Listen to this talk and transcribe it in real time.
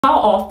How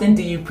often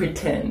do you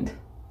pretend?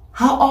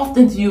 How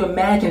often do you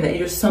imagine that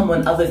you're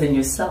someone other than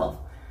yourself?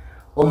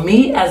 Well,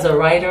 me as a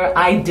writer,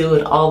 I do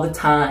it all the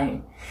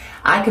time.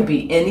 I could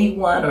be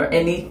anyone or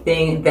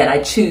anything that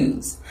I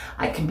choose.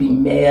 I can be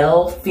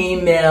male,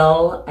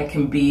 female, I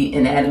can be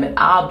inanimate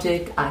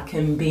object, I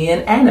can be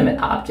an animate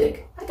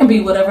object. I can be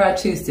whatever I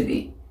choose to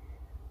be.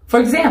 For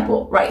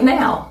example, right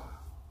now,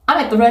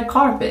 I'm at the red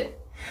carpet.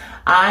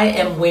 I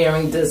am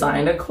wearing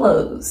designer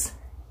clothes.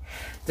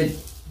 The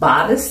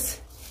bodice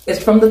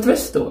is from the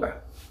thrift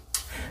store.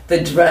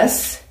 The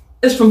dress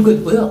is from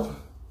Goodwill.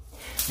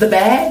 The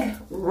bag,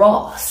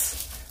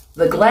 Ross.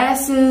 The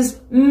glasses,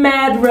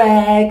 Mad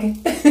Rag.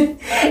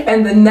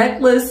 And the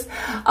necklace,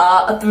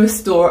 a thrift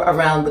store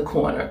around the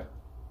corner.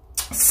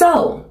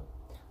 So,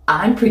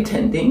 I'm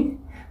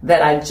pretending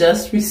that I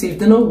just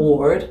received an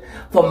award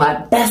for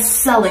my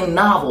best-selling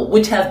novel,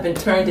 which has been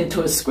turned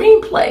into a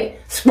screenplay.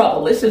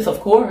 Scrubbalicious,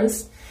 of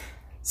course.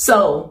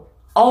 So,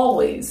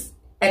 always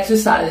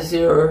exercise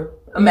your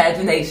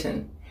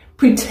imagination.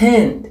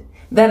 Pretend.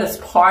 That is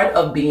part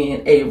of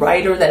being a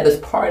writer. That is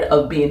part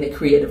of being a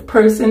creative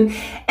person.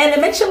 And it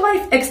makes your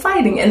life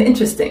exciting and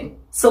interesting.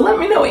 So let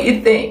me know what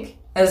you think.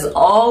 As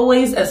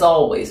always,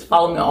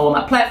 follow me on all of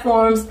my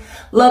platforms.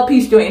 Love,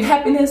 peace, joy, and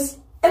happiness.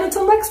 And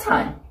until next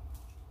time,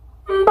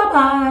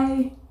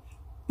 bye-bye.